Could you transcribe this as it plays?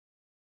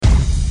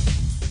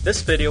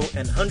This video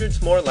and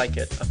hundreds more like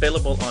it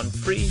available on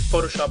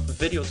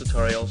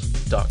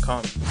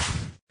freePhotoshopVideoTutorials.com.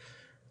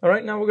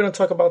 Alright, now we're going to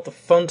talk about the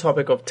fun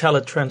topic of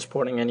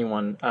teletransporting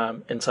anyone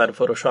inside of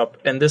Photoshop.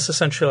 And this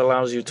essentially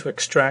allows you to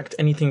extract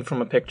anything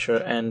from a picture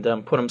and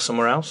put them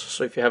somewhere else.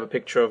 So if you have a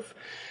picture of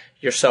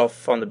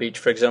yourself on the beach,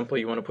 for example,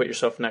 you want to put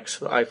yourself next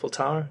to the Eiffel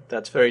Tower,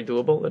 that's very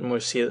doable. And we'll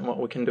see what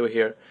we can do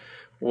here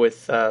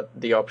with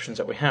the options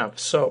that we have.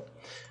 So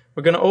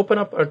we're going to open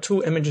up our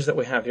two images that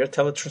we have here,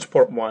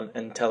 Teletransport 1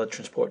 and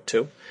Teletransport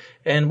 2.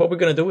 And what we're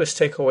going to do is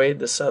take away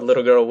this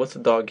little girl with the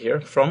dog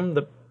here from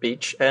the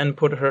beach and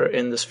put her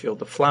in this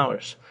field of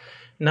flowers.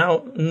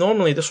 Now,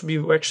 normally this would be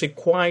actually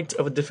quite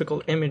of a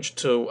difficult image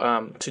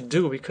to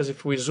do, because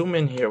if we zoom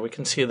in here, we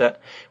can see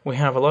that we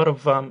have a lot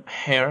of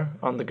hair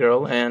on the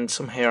girl and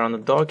some hair on the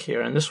dog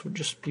here, and this would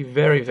just be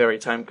very, very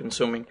time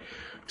consuming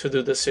to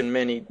do this in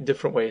many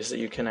different ways that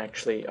you can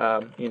actually,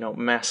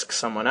 mask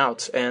someone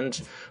out.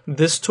 And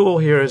this tool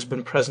here has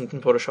been present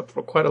in Photoshop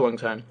for quite a long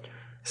time.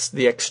 It's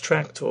the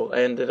extract tool,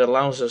 and it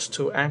allows us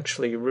to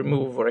actually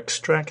remove or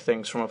extract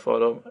things from a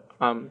photo,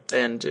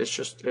 and it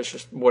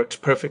just works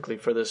perfectly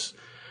for this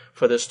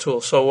tool.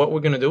 So what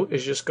we're going to do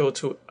is just go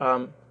to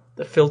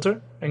the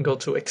filter and go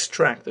to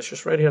extract. It's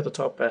just right here at the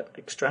top at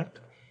extract.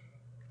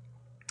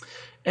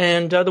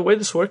 And the way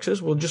this works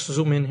is we'll just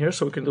zoom in here,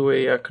 so we can do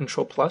a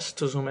Control Plus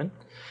to zoom in.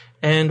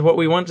 And what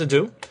we want to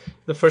do,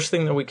 the first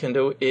thing that we can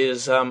do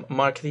is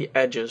mark the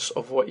edges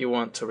of what you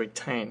want to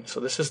retain. So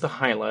this is the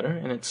highlighter,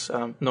 and it's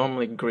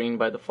normally green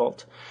by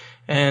default.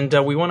 And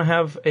we want to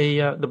have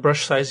the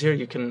brush size here.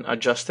 You can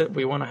adjust it.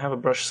 We want to have a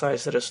brush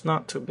size that is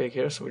not too big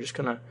here, so we're just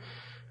going to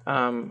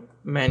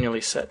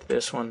manually set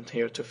this one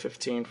here to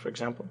 15, for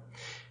example.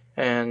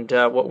 And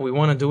what we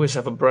want to do is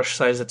have a brush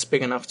size that's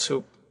big enough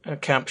to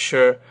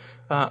capture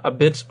a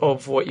bit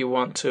of what you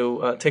want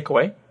to take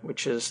away,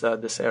 which is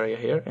this area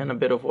here, and a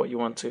bit of what you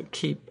want to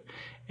keep.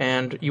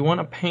 And you want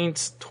to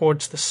paint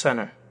towards the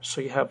center, so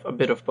you have a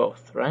bit of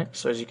both, right?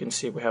 So as you can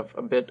see, we have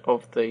a bit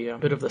of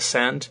the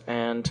sand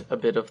and a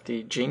bit of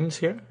the jeans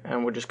here,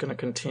 and we're just going to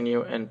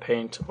continue and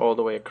paint all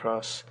the way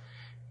across,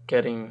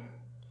 getting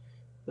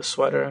the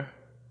sweater,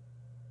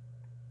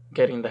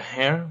 getting the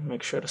hair.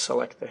 Make sure to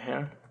select the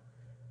hair.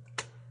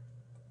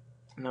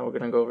 Now we're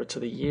going to go over to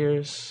the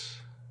ears.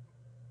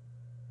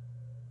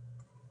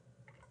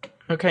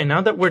 Okay, now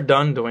that we're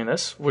done doing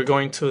this, we're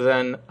going to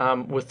then,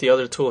 with the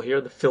other tool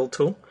here, the fill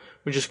tool,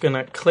 we're just going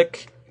to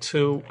click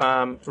to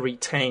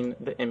retain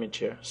the image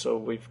here. So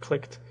we've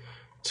clicked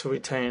to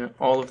retain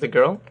all of the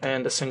girl,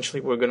 and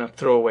essentially we're going to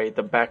throw away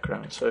the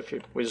background. So if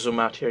we zoom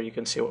out here, you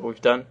can see what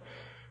we've done.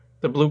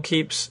 The blue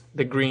keeps,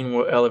 the green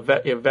will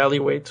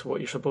evaluate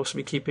what you're supposed to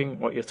be keeping,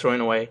 what you're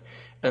throwing away,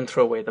 and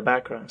throw away the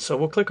background. So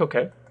we'll click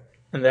OK.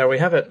 And there we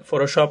have it.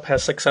 Photoshop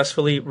has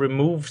successfully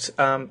removed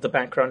the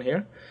background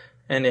here.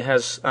 And it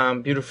has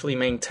beautifully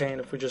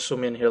maintained, if we just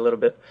zoom in here a little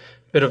bit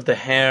of the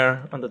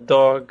hair on the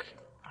dog,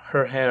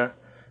 her hair.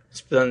 It's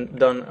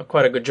done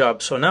quite a good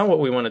job. So now what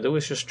we want to do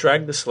is just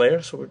drag this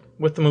layer. So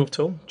with the move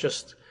tool,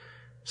 just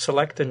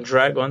select and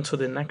drag onto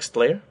the next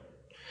layer.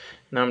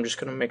 Now I'm just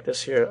going to make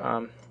this here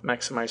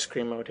maximize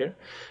screen mode here.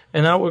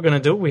 And now what we're going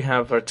to do, we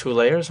have our two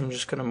layers. I'm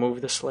just going to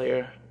move this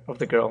layer of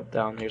the girl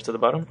down here to the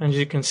bottom. And as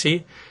you can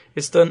see,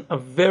 it's done a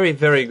very,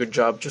 very good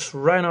job just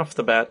right off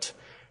the bat,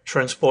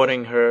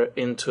 transporting her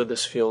into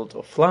this field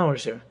of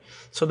flowers here.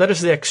 So that is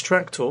the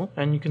extract tool,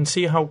 and you can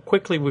see how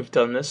quickly we've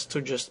done this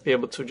to just be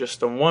able to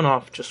just on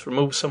one-off just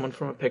remove someone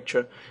from a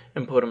picture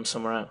and put them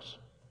somewhere else.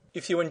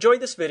 If you enjoyed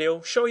this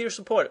video, show your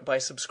support by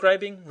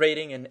subscribing,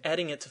 rating, and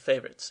adding it to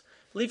favorites.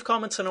 Leave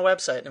comments on our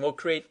website and we'll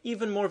create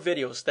even more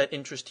videos that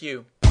interest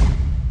you.